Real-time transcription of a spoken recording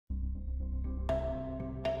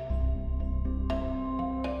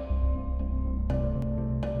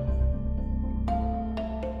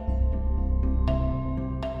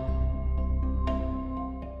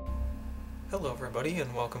Hello everybody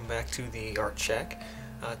and welcome back to the Art Shack.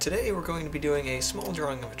 Today we're going to be doing a small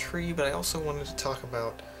drawing of a tree, but I also wanted to talk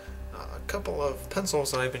about a couple of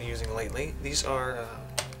pencils that I've been using lately. These are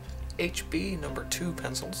HB number 2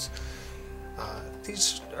 pencils.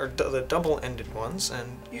 These are the double-ended ones,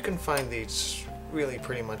 and you can find these really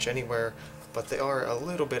pretty much anywhere, but they are a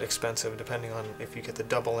little bit expensive depending on if you get the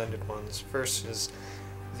double-ended ones versus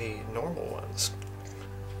the normal ones.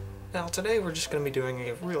 Now today we're just going to be doing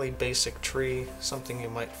a really basic tree, something you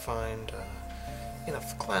might find in a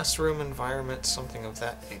classroom environment, something of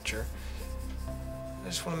that nature. I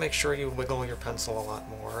just want to make sure you wiggle your pencil a lot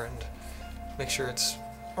more and make sure it's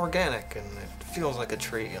organic and it feels like a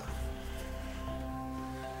tree.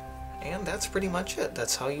 And that's pretty much it.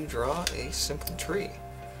 That's how you draw a simple tree.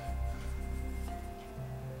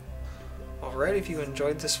 Alright, if you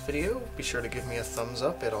enjoyed this video, be sure to give me a thumbs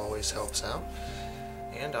up, it always helps out.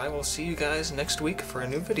 And I will see you guys next week for a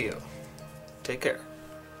new video. Take care.